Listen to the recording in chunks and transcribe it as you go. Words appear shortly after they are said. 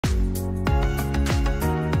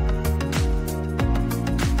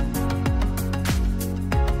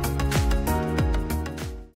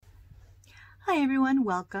Hi everyone,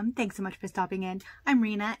 welcome. Thanks so much for stopping in. I'm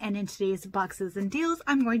Rena, and in today's boxes and deals,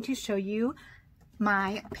 I'm going to show you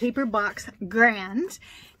my paper box grand.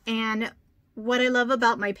 And what I love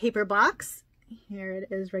about my paper box, here it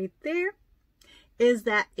is right there, is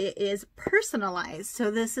that it is personalized. So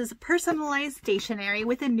this is personalized stationery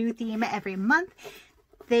with a new theme every month.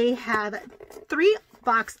 They have 3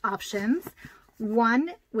 box options.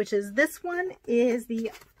 One, which is this one, is the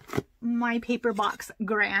My Paper Box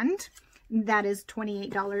Grand. That is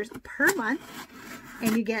 $28 per month.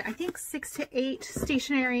 And you get, I think, 6 to 8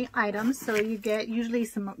 stationery items. So you get usually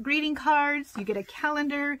some greeting cards, you get a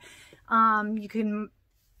calendar, you can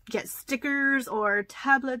get stickers or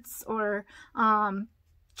tablets or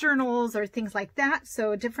journals or things like that.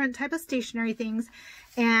 So different type of stationery things.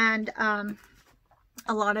 And a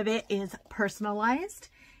lot of it is personalized.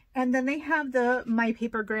 And then they have the My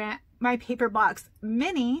Paper Box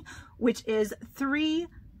Mini, which is 3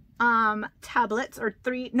 tablets, or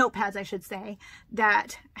 3 notepads, I should say,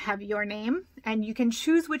 that have your name, and you can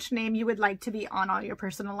choose which name you would like to be on all your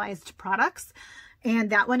personalized products.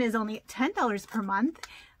 And that one is only $10 per month.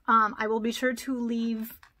 I will be sure to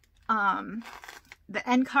leave the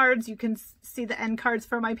end cards. You can see the end cards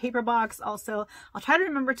for My Paper Box. Also, I'll try to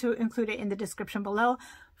remember to include it in the description below.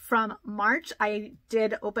 From March, I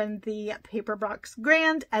did open the Paper Box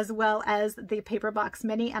Grand as well as the Paper Box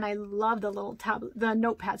Mini, and I love the little the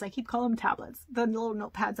notepads. I keep calling them tablets. The little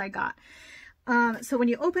notepads I got. So when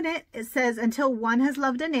you open it, it says, "Until one has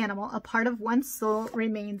loved an animal, a part of one's soul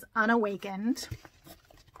remains unawakened."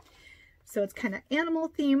 So it's kind of animal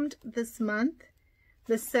themed this month.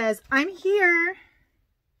 This says, "I'm here.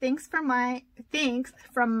 Thanks from my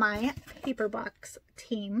Paper Box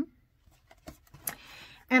team."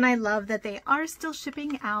 And I love that they are still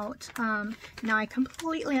shipping out. Now I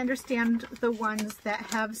completely understand the ones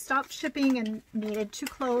that have stopped shipping and needed to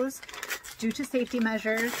close due to safety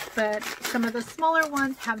measures, but some of the smaller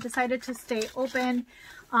ones have decided to stay open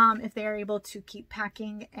if they are able to keep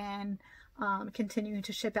packing and continuing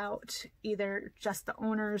to ship out either just the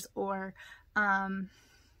owners or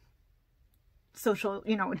social,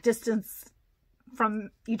 distance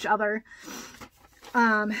from each other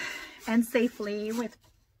and safely with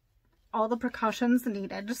all the precautions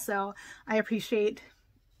needed. So I appreciate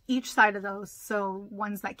each side of those. So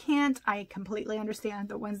ones that can't, I completely understand.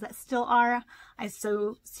 The ones that still are, I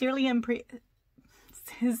so sincerely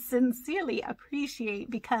appreciate,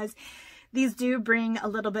 because these do bring a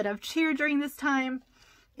little bit of cheer during this time.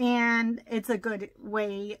 And it's a good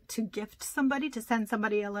way to gift somebody, to send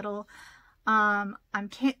somebody a little, I'm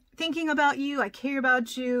thinking about you, I care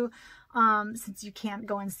about you, since you can't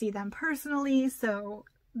go and see them personally. So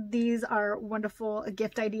these are wonderful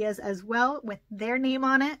gift ideas as well with their name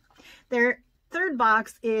on it. Their third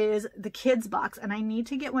box is the kids box, and I need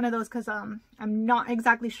to get one of those because I'm not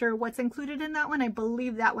exactly sure what's included in that one. I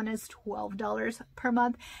believe that one is $12 per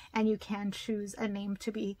month, and you can choose a name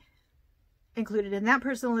to be included in that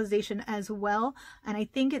personalization as well. And I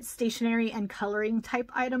think it's stationery and coloring type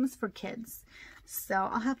items for kids. So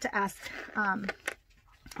I'll have to ask, I'll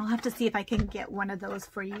have to see if I can get one of those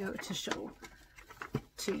for you to show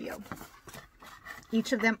to you.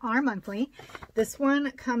 Each of them are monthly. This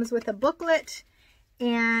one comes with a booklet,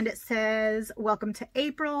 and it says, "Welcome to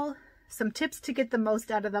April, some tips to get the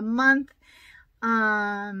most out of the month."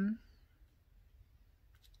 And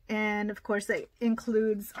of course it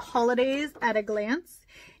includes holidays at a glance.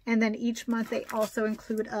 And then each month they also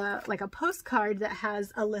include like a postcard that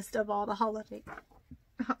has a list of all the holidays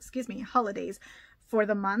for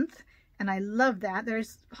the month. And I love that.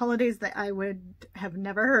 There's holidays that I would have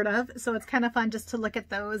never heard of. So it's kind of fun just to look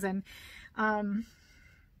at those. And one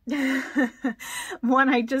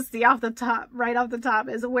I just see right off the top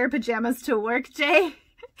is "Wear pajamas to work, Jay." I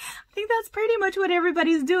think that's pretty much what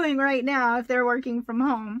everybody's doing right now if they're working from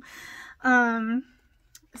home. And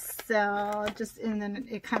then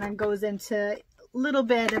it kind of goes into a little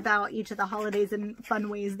bit about each of the holidays and fun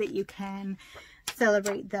ways that you can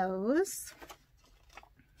celebrate those.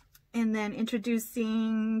 And then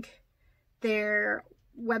introducing their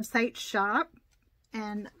website shop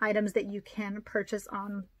and items that you can purchase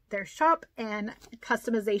on their shop, and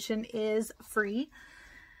customization is free.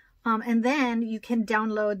 And then you can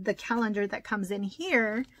download the calendar that comes in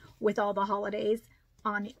here with all the holidays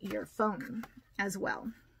on your phone as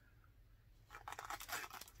well.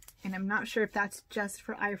 And I'm not sure if that's just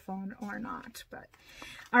for iPhone or not, but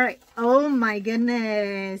all right. Oh my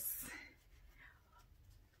goodness.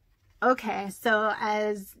 Okay, so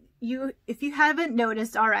if you haven't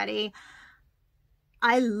noticed already,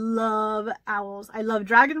 I love owls. I love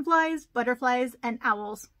dragonflies, butterflies, and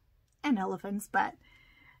owls, and elephants, but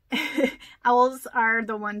owls are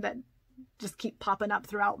the one that just keep popping up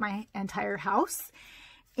throughout my entire house.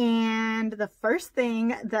 And the first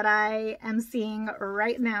thing that I am seeing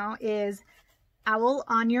right now is Owl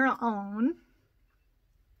on Your Own.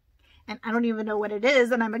 And I don't even know what it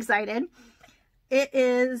is, and I'm excited. It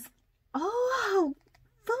is, oh,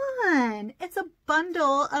 fun. It's a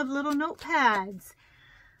bundle of little notepads.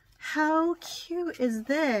 How cute is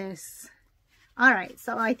this? All right,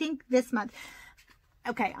 so I think this month,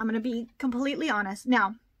 okay, I'm going to be completely honest.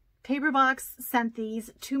 Now, Paperbox sent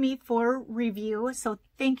these to me for review, so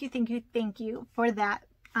thank you for that.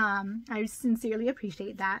 I sincerely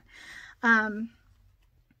appreciate that.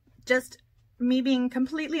 Just me being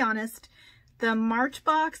completely honest, the March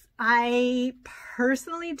box, I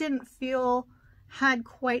personally didn't feel had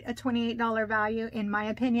quite a $28 value in my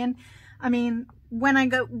opinion. I mean, when I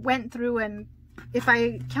went through and if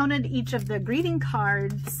I counted each of the greeting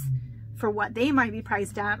cards for what they might be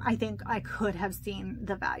priced at, I think I could have seen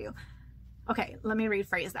the value. Okay, let me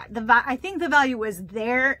rephrase that. I think the value was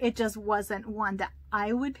there. It just wasn't one that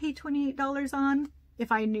I would pay $28 on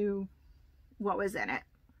if I knew what was in it,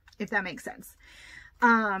 if that makes sense.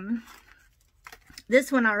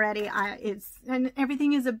 This one already, and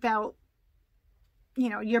everything is about, you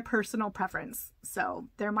know, your personal preference. So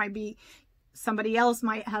there might be, somebody else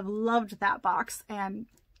might have loved that box and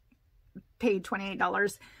paid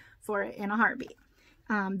 $28 for it in a heartbeat.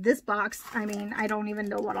 This box, I mean, I don't even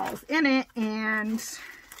know what all's in it, and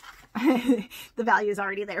the value is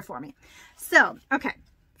already there for me. So, okay,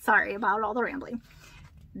 sorry about all the rambling.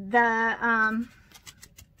 They're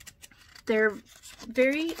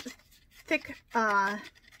very thick, I'm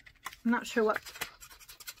not sure what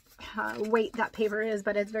weight that paper is,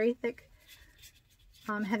 but it's very thick,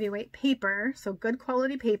 heavyweight paper, so good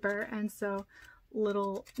quality paper. And so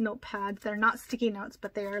little notepads, they're not sticky notes,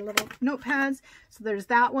 but they are little notepads. So there's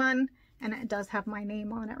that one, and it does have my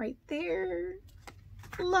name on it right there.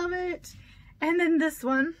 Love it. And then this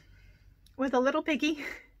one with a little piggy,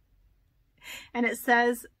 and it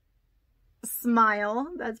says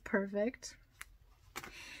smile. That's perfect.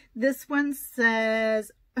 This one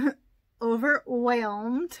says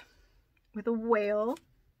overwhelmed with a whale.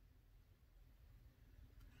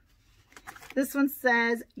 This one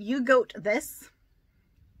says you goat this.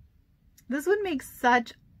 This would make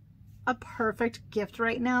such a perfect gift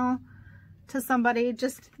right now to somebody.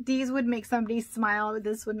 Just, these would make somebody smile.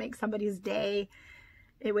 This would make somebody's day.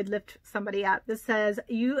 It would lift somebody up. This says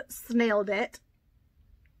you snailed it.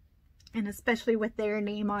 And especially with their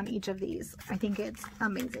name on each of these, I think it's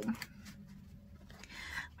amazing.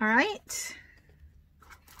 All right.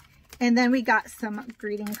 And then we got some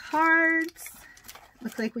greeting cards.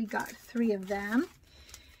 Looks like we got 3 of them.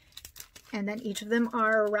 And then each of them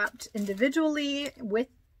are wrapped individually with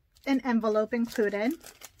an envelope included.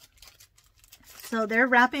 So their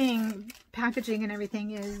wrapping, packaging, and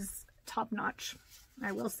everything is top notch,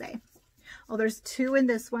 I will say. Oh, there's 2 in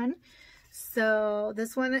this one. So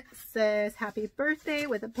this one says happy birthday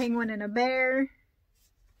with a penguin and a bear.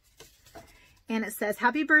 And it says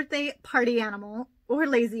happy birthday, party animal or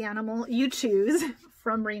lazy animal, you choose,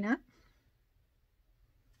 from Rena.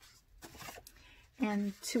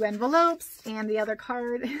 And 2 envelopes and the other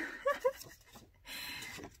card.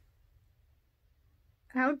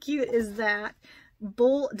 How cute is that?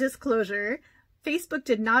 Full disclosure, Facebook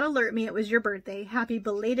did not alert me it was your birthday. Happy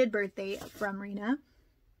belated birthday from Rena.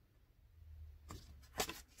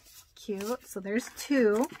 Cute. So there's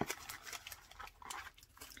 2.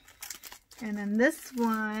 And then this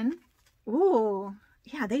one, ooh,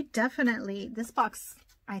 yeah, they definitely, this box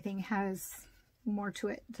I think has more to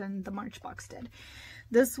it than the March box did.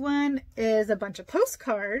 This one is a bunch of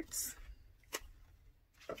postcards.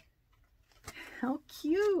 How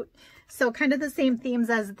cute. So kind of the same themes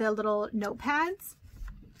as the little notepads.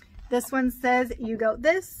 This one says you got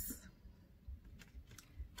this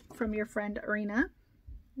from your friend Rena.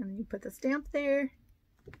 And then you put the stamp there.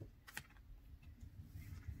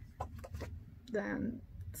 Then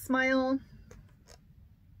smile.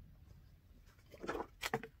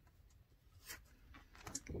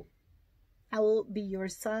 I will be your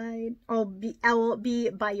side. I will be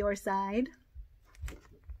by your side.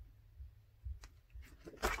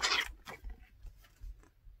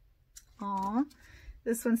 Aw.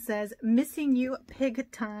 This one says missing you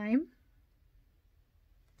pig time.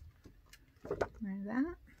 There's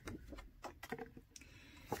that.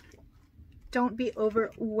 Don't be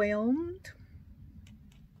overwhelmed.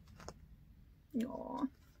 Aw.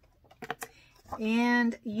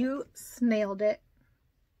 And you snailed it.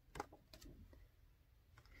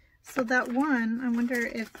 So that one, I wonder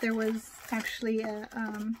if there was actually a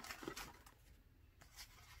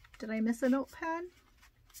Did I miss a notepad?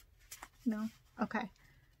 No? Okay.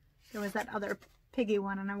 There was that other piggy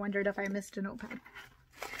one and I wondered if I missed a notepad.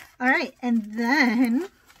 All right, and then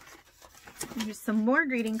there's some more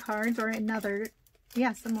greeting cards, or another,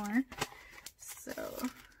 yeah, some more. So,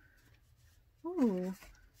 ooh,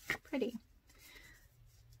 pretty.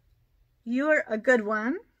 You're a good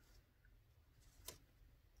one.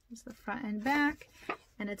 There's the front and back,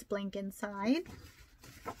 and it's blank inside.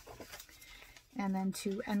 And then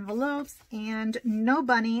 2 envelopes, and no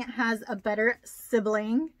bunny has a better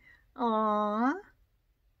sibling. Aww.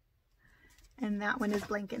 And that one is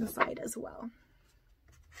blank inside as well.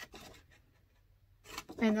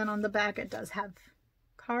 And then on the back it does have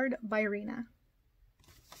card by Rena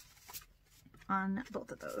on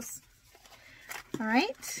both of those. All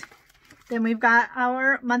right. Then we've got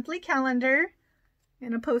our monthly calendar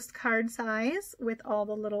in a postcard size with all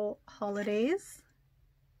the little holidays.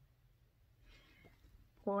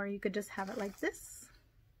 Or you could just have it like this.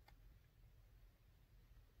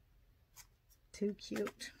 Too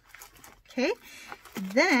cute. Okay,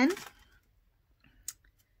 then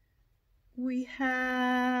we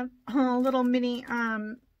have little mini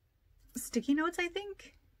sticky notes, I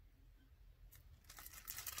think.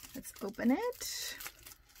 Let's open it.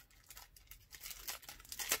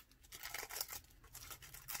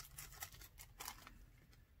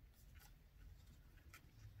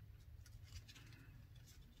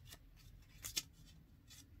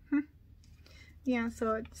 Yeah,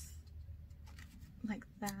 so it's like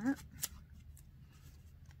that.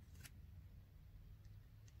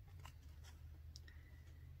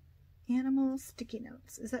 Animal sticky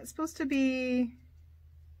notes. Is that supposed to be,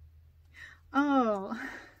 oh,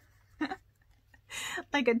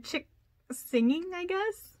 like a chick singing, I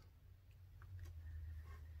guess?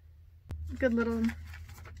 Good little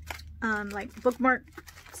like bookmark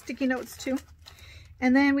sticky notes too.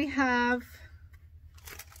 And then we have,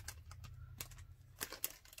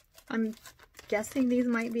 I'm guessing these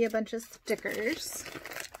might be a bunch of stickers.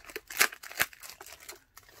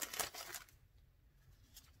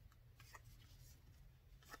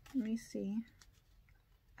 Let me see.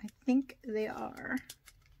 I think they are.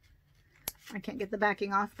 I can't get the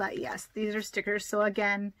backing off, but yes, these are stickers. So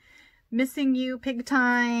again, missing you, pig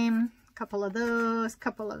time, a couple of those,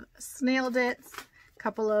 couple of snailed it,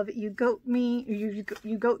 couple of you goat me,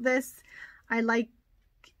 you goat this. I like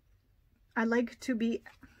to be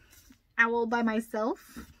owl by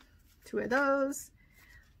myself. 2 of those.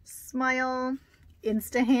 Smile,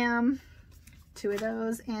 Instaham, 2 of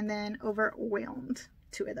those, and then overwhelmed.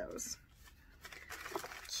 2 of those.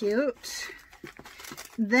 Cute.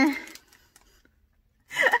 Then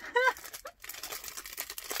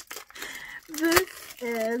this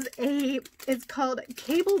is it's called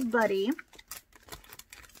Cable Buddy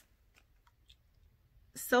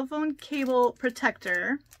cell phone cable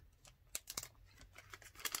protector,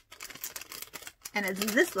 and it's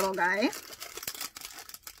this little guy.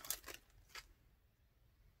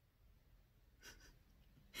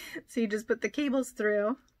 So you just put the cables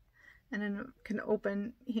through and then it can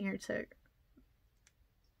open here to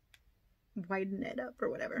widen it up or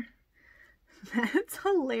whatever. That's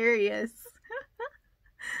hilarious.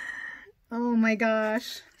 Oh my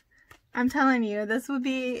gosh. I'm telling you,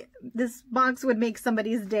 this box would make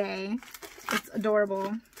somebody's day. It's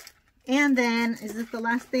adorable. And then, is this the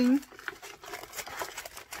last thing?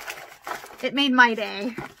 It made my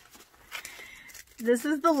day. This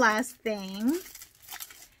is the last thing.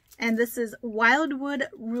 And this is Wildwood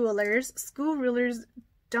Rulers. School rulers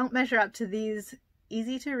don't measure up to these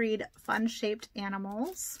easy to read, fun shaped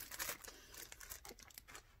animals.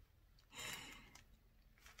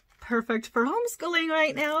 Perfect for homeschooling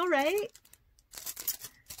right now, right?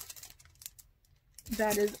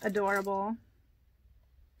 That is adorable.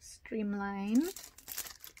 Streamline.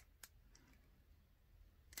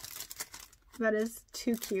 That is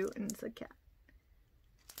too cute, and it's a cat.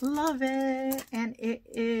 Love it. And it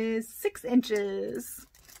is 6 inches.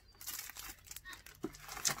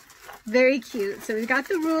 Very cute. So we've got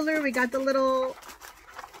the ruler, we got the little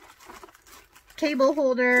cable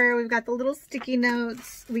holder, we've got the little sticky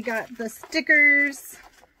notes, we got the stickers,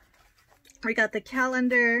 we got the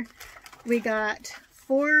calendar, we got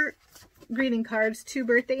 4 greeting cards, 2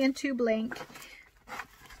 birthday and 2 blank,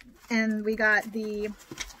 and we got the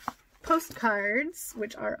postcards,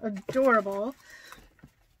 which are adorable,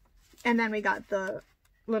 and then we got the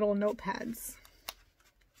little notepads.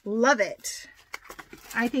 Love it.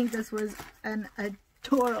 I think this was an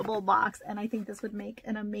adorable box, and I think this would make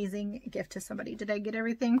an amazing gift to somebody. Did I get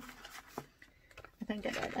everything? I think I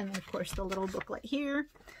did. And of course the little booklet here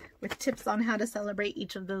with tips on how to celebrate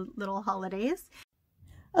each of the little holidays.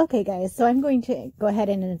 Okay guys, so I'm going to go ahead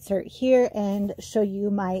and insert here and show you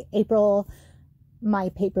my My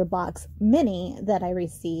Paper Box Mini that I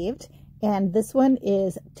received. And this one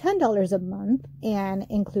is $10 a month and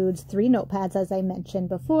includes 3 notepads, as I mentioned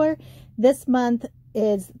before. This month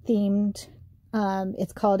is themed,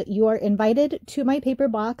 it's called You Are Invited to My Paper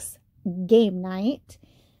Box Game Night.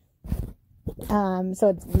 So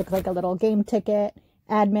it looks like a little game ticket,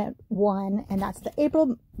 Admit 1, and that's the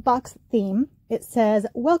April box theme. It says,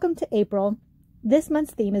 "Welcome to April. This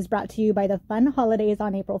month's theme is brought to you by the fun holidays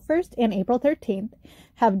on April 1st and April 13th.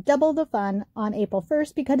 Have double the fun on April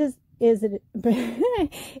 1st because it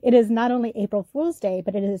is not only April Fool's Day,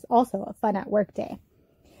 but it is also a fun at work day.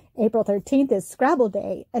 April 13th is Scrabble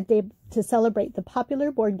Day, a day to celebrate the popular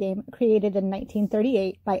board game created in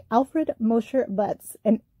 1938 by Alfred Mosher Butz,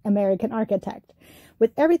 an American architect.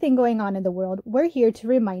 With everything going on in the world, we're here to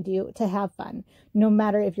remind you to have fun. No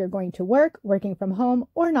matter if you're going to work, working from home,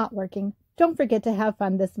 or not working, don't forget to have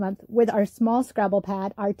fun this month with our small Scrabble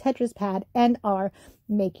pad, our Tetris pad, and our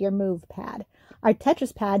Make Your Move pad. Our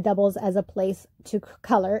Tetris pad doubles as a place to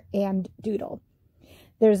color and doodle.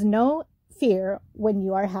 There's no fear when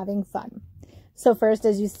you are having fun." So first,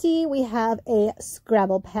 as you see, we have a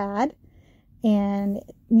Scrabble pad, and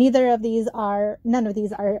none of these are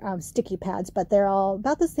sticky pads, but they're all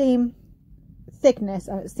about the same thickness,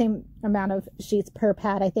 same amount of sheets per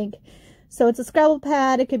pad, I think. So it's a Scrabble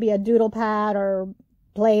pad. It could be a doodle pad or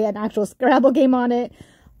play an actual Scrabble game on it.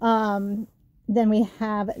 Then we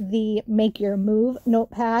have the Make Your Move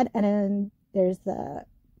notepad, and then there's the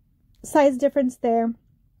size difference there.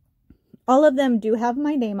 All of them do have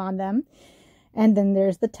my name on them. And then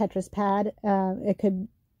there's the Tetris pad. It could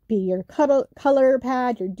be your color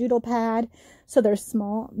pad, your doodle pad. So there's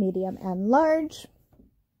small, medium, and large.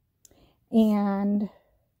 And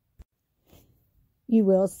you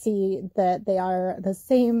will see that they are the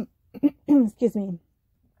same, excuse me,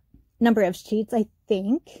 number of sheets, I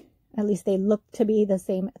think. At least they look to be the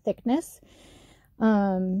same thickness.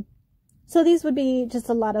 So these would be just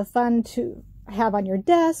a lot of fun to have on your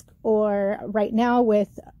desk, or right now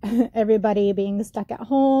with everybody being stuck at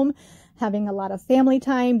home, having a lot of family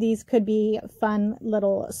time. These could be fun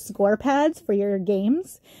little score pads for your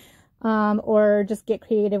games. Or just get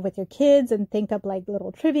creative with your kids and think up like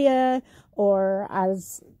little trivia, or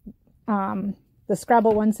as the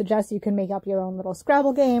Scrabble one suggests, you can make up your own little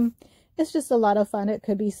Scrabble game. It's just a lot of fun.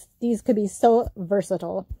 These could be so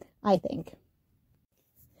versatile, I think.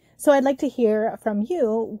 So I'd like to hear from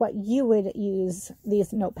you what you would use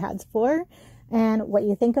these notepads for and what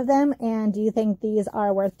you think of them. And do you think these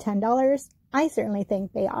are worth $10? I certainly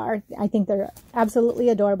think they are. I think they're absolutely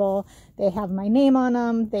adorable. They have my name on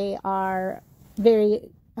them. They are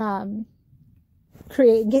very, can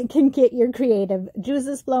get your creative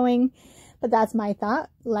juices flowing. But that's my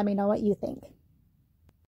thought. Let me know what you think.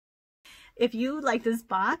 If you like this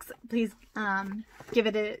box, please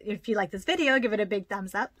if you like this video, give it a big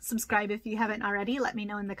thumbs up. Subscribe if you haven't already. Let me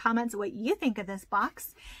know in the comments what you think of this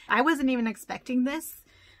box. I wasn't even expecting this.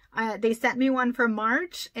 They sent me one for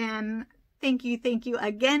March, and thank you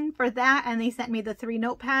again for that. And they sent me the 3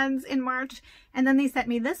 notepads in March, and then they sent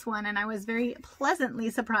me this one, and I was very pleasantly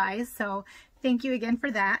surprised. So thank you again for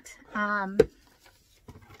that.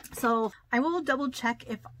 So I will double check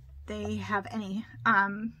if they have any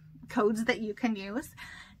codes that you can use,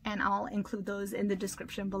 and I'll include those in the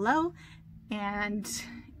description below. And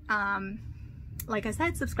like I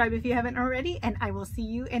said, subscribe if you haven't already, and I will see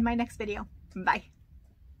you in my next video. Bye.